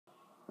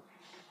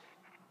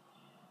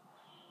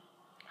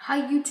Hi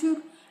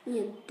YouTube,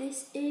 and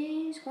this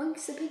is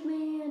Winks the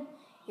Pigman,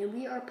 and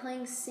we are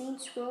playing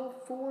Saints Row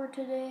 4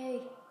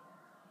 today.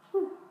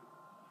 Woo.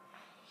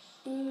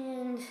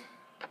 And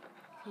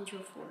Saints Row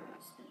 4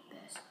 is the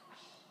best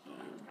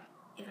game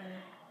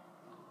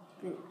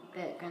ever.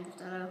 Bet Grand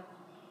Theft Auto.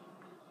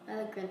 I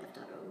like Grand Theft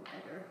Auto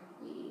better,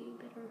 way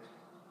better.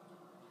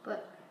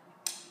 But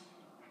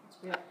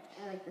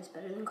I like this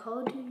better than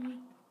Call of Duty.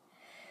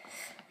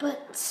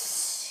 But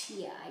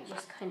yeah, I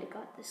just kind of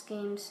got this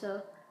game,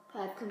 so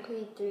I've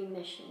completed 3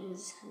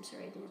 missions. I'm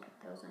sorry I didn't put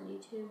those on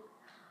YouTube.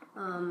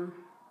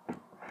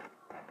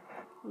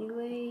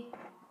 Anyway,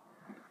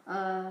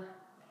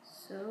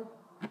 so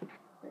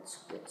let's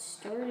get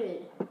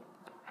started.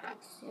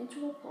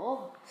 Central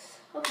Ball.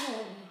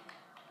 Okay.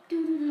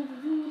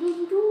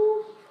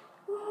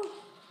 Whoa.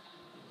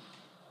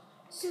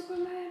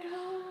 Superman.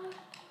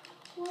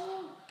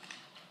 Whoa.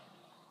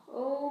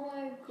 Oh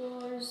my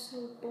God, so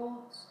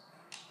boss.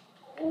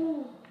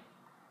 Oh.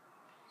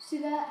 See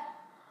that?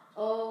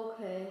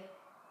 Okay.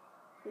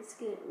 Let's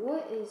get it.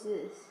 What is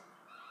this?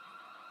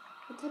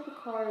 What type of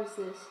car is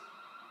this?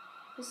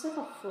 It's like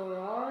a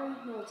Ferrari?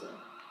 No, it's a...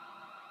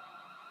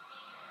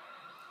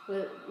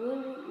 What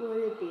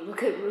would it be?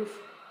 Look at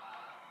roof.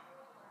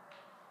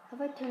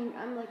 Have I turned...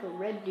 I'm like a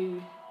red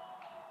dude.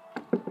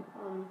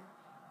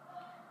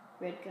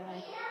 Red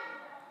guy.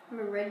 I'm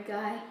a red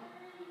guy.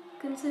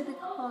 Inside the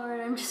car,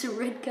 and I'm just a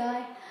red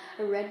guy.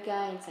 A red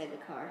guy inside the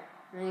car.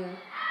 Anyway.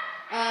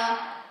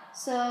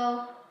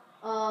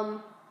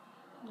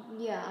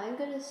 Yeah, I'm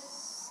gonna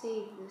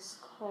save this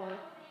car.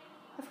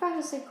 I forgot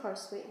how to save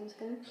cars. Wait, I'm just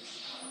gonna...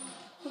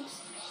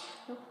 Oops.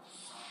 Nope.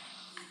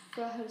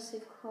 Forgot how to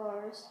save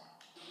cars.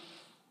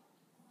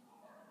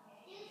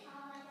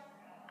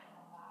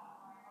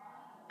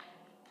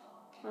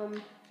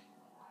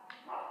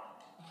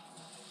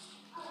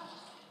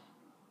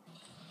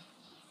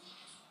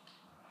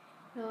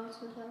 No,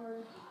 it's not that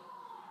one.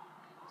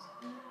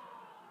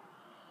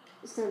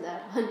 It's not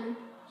that one.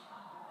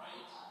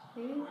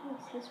 Maybe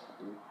it's this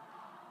one.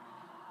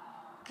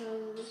 No,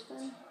 this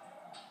one.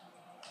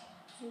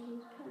 Maybe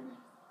this one.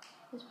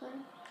 This one.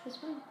 This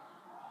one.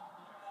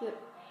 Yep,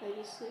 I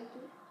just saved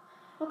it.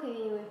 Okay,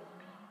 anyway.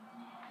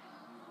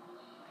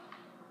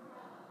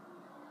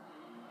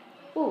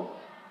 Oh.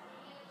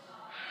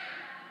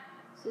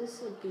 Is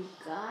this a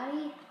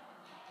Bugatti?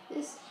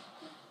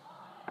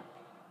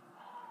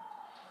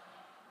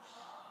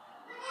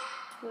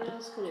 What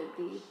else could it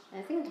be?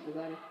 I think it's a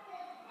Bugatti.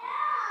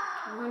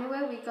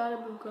 Anyway, we got a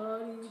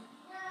Bugatti.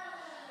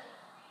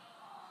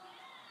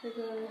 We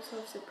got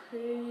ourselves a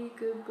pretty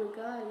good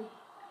Bugatti.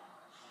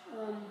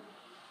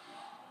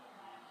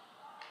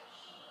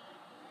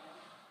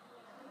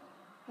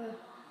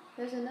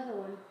 There's another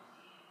one.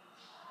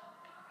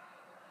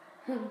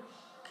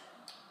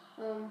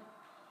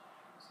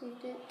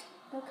 Saved it.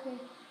 Okay.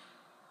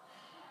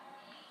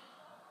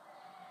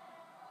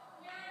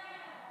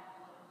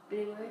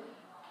 Anyway,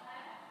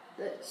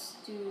 let's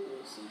do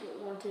this and get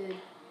wanted.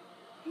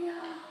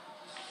 Yeah.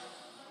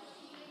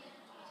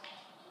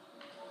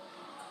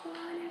 Come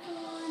on,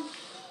 everyone.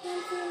 Run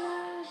for your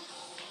lives.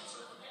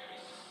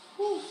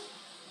 Woo.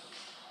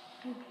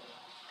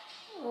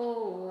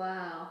 Oh,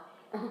 wow.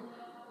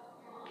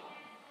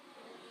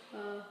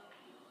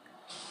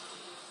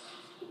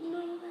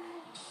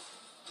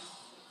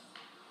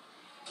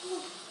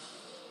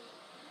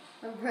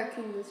 I'm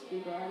wrecking this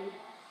Bugatti.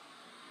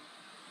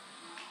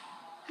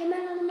 Hey,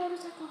 man on the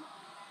motorcycle.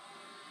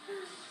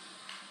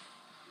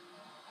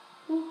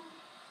 Ooh.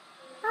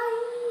 Hi.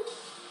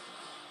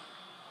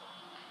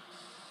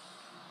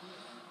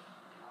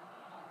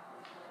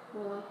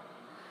 Well,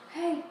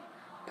 hey,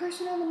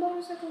 person on the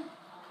motorcycle.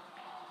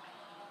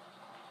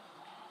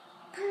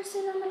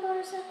 Person on the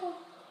motorcycle.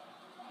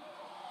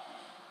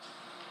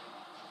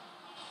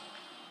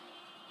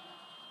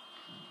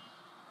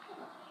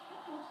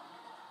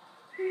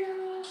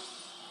 No.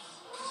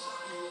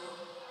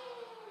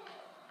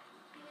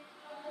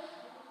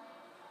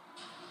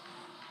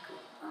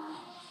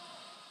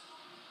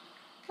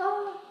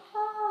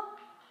 Oh,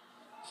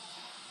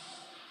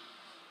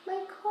 my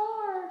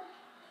car.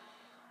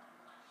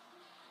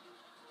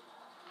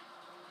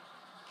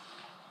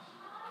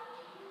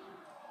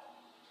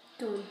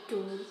 Dun,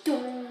 dun,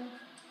 dun.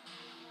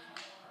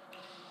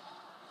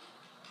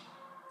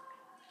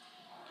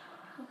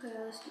 Okay,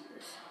 let's do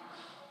this.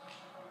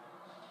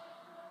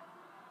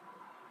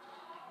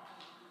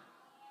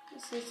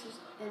 This is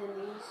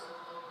enemies.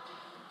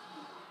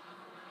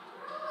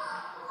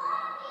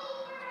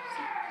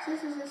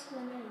 This is an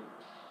enemy.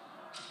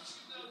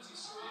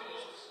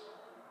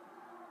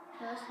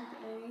 That's not the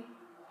enemy.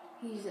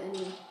 He's the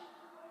enemy.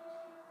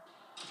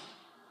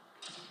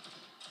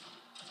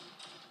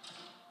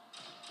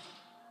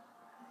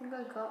 I think I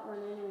got one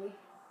enemy.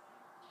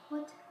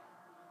 What?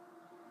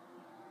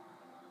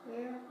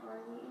 Where are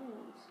the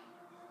enemies?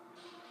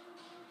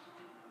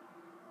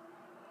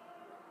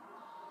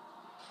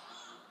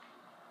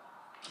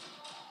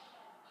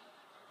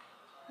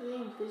 Are they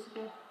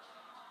invisible?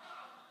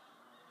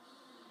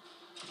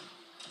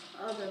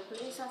 Oh, the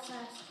police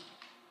officers.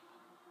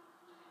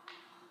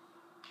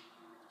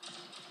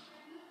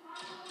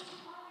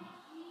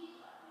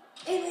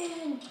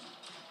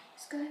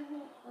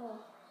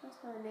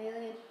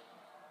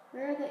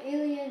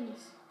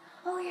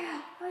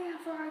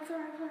 Ferrari.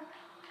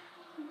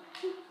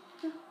 Let's do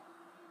this.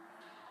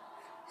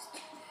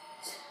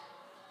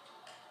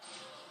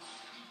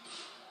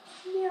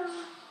 Yeah.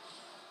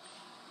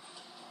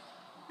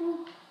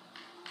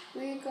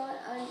 We got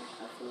a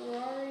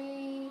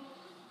Ferrari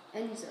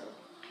Enzo.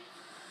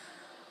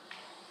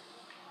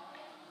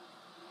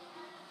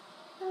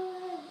 No.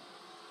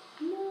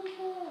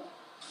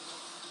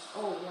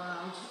 Oh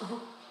wow.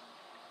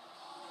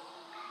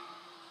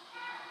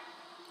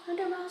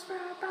 100 miles per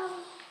hour.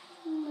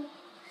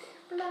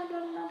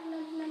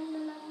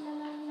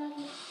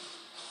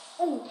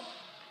 Oh!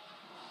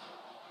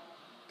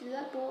 Did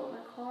that blow up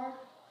my car?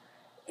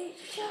 It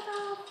shut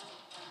up!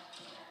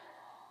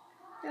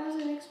 That was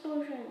an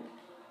explosion.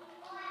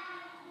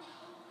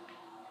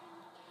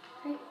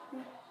 Hey,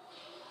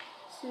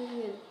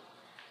 Susan.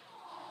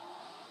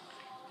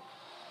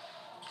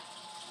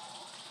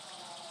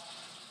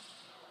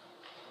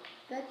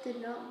 That did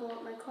not blow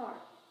up my car.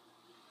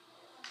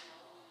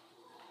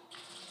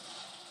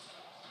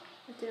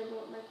 It didn't blow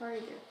up my car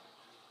either.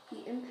 The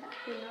impact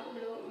did not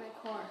blow up my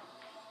car.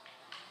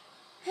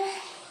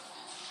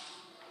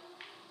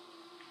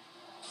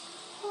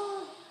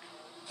 Oh.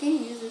 Can you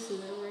use this as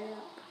a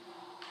ramp?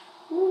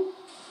 Ooh.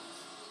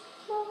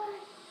 Lord.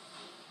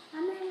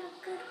 I'm in a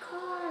good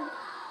car.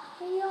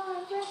 We are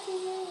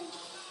wrecking it.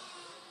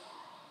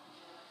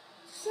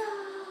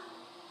 Yeah.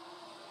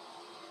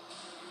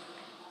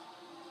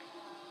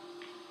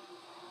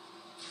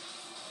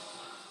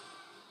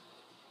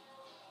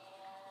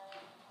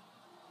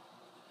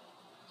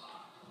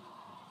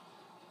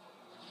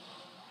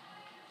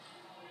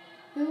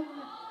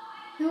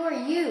 Who are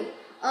you?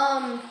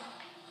 I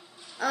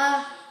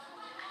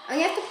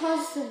have to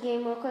pause the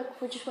game real quick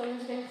for just 1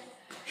 second.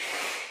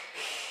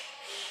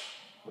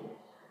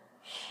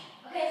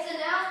 Okay, so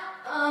now,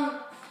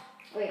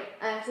 wait,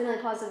 I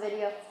accidentally paused the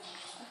video.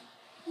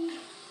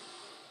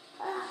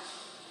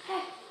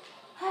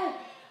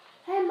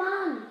 Hey,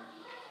 Mom!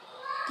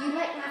 Do you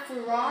like my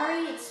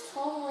Ferrari? It's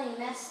totally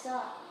messed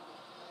up.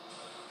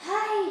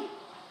 Hey,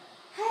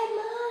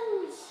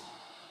 Moms!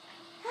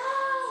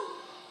 Help!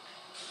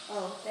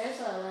 Oh, there's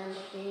a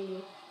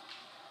Lamborghini.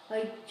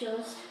 I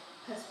just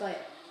passed by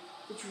it.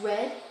 It's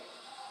red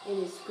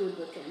and it's good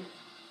looking.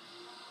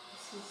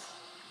 This is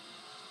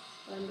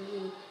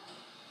Lamborghini.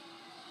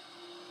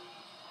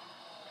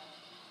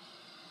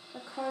 The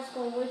car's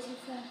going way too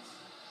fast.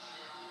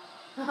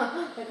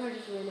 That car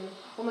just ran over.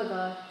 Oh my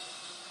god.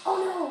 Oh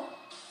no!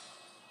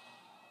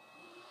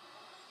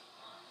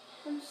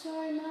 I'm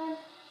sorry, Mom.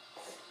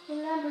 The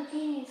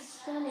Lamborghini is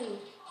stunning.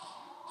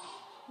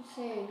 I'm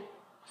saying.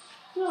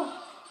 No.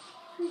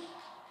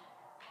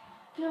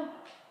 No.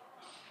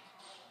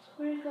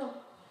 Where'd it go?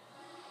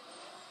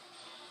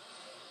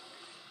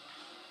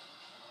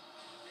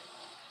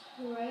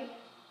 Right?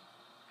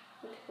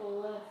 Let's go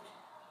left.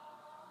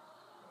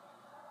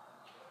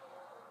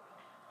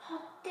 How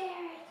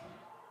dare it!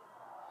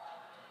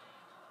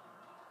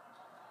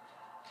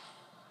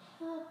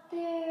 How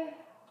dare!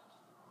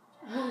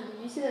 Did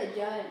you see that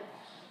giant,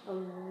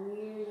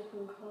 weird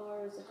looking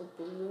car? It's like a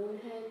balloon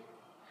head.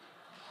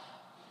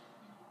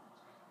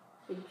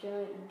 A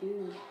giant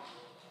dude.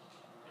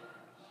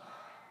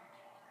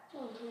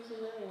 Oh, here's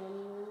another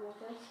one, I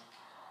guess.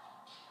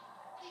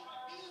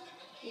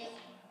 Yep.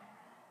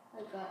 I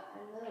got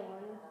another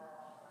one.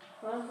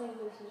 I don't think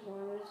this is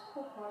one. It's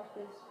cool part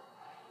because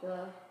the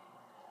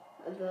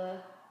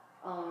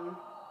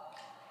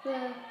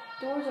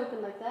doors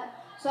open like that.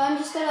 So I'm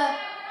gonna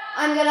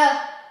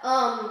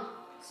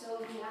so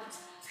yeah.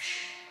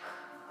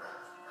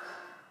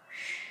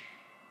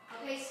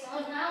 Okay, so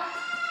now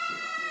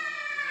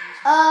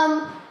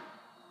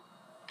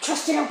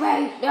trust and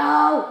obey.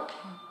 No.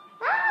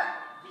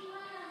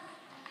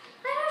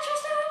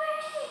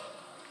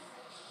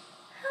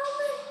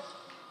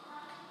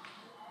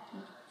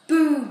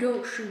 Boo,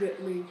 don't shoot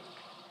at me.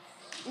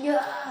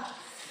 Yeah.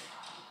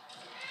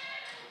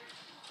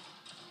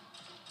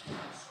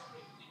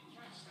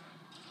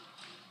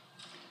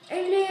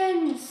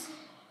 Aliens.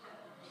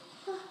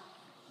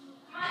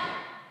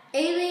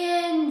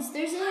 Aliens.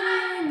 There's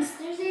aliens.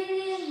 There's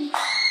aliens.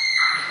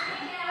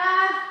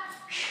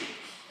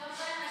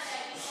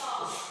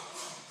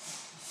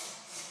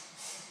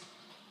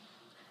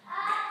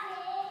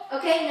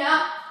 Okay,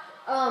 now,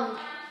 I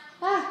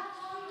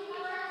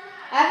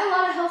have a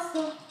lot of health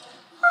though.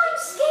 Oh, I'm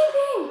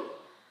escaping!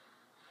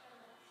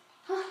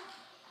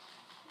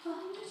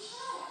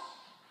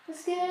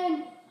 Let's get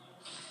in.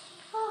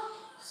 Oh,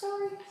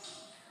 sorry.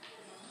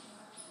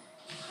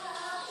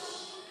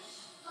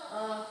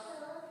 Up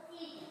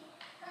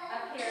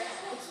here.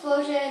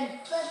 Explosion.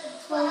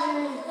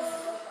 Explosion.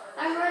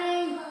 I'm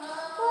running.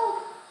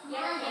 Oh.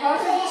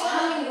 Cars are just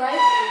coming right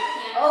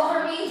over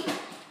me.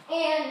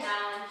 And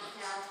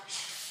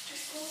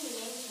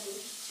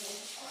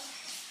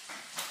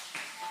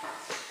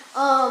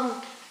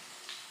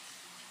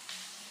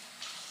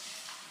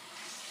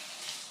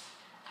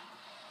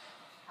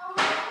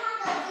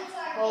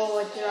oh,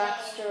 a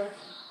dragster.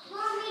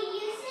 Mommy,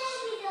 you said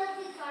we go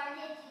to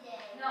Target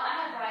today. No, I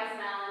have rice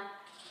melon.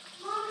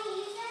 Mommy,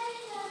 you said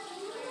we go to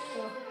Target.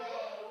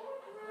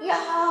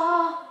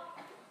 Yeah.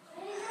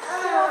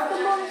 Get off the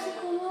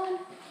motorcycle, Mom.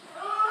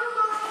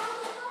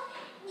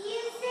 You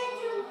said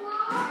to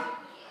Mom.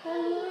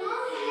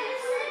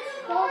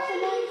 Get off the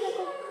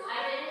motorcycle.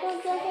 Don't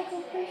drive like a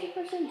crazy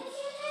person. No.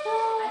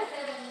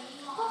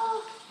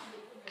 Oh.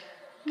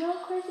 No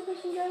crazy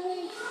person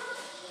driving.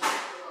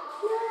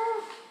 No.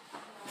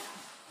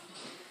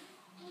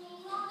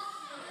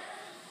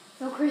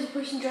 No crazy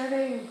person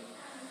driving.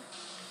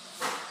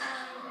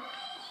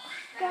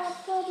 Get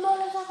off the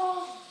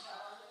motorcycle.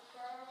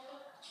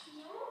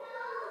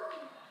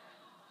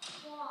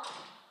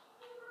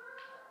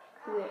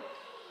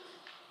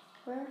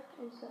 Where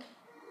is that?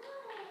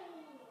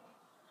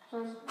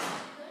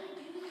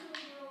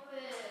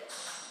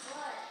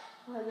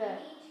 What is that?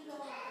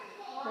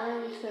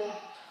 9 2.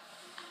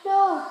 No.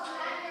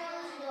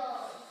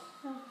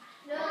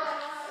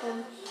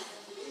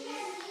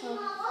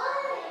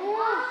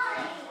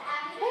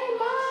 Hey,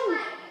 Mom.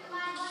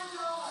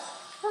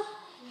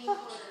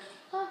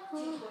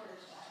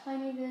 I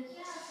need this.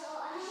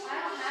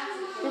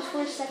 Just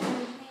for a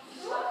second.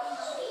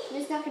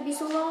 This not gonna be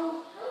so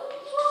long.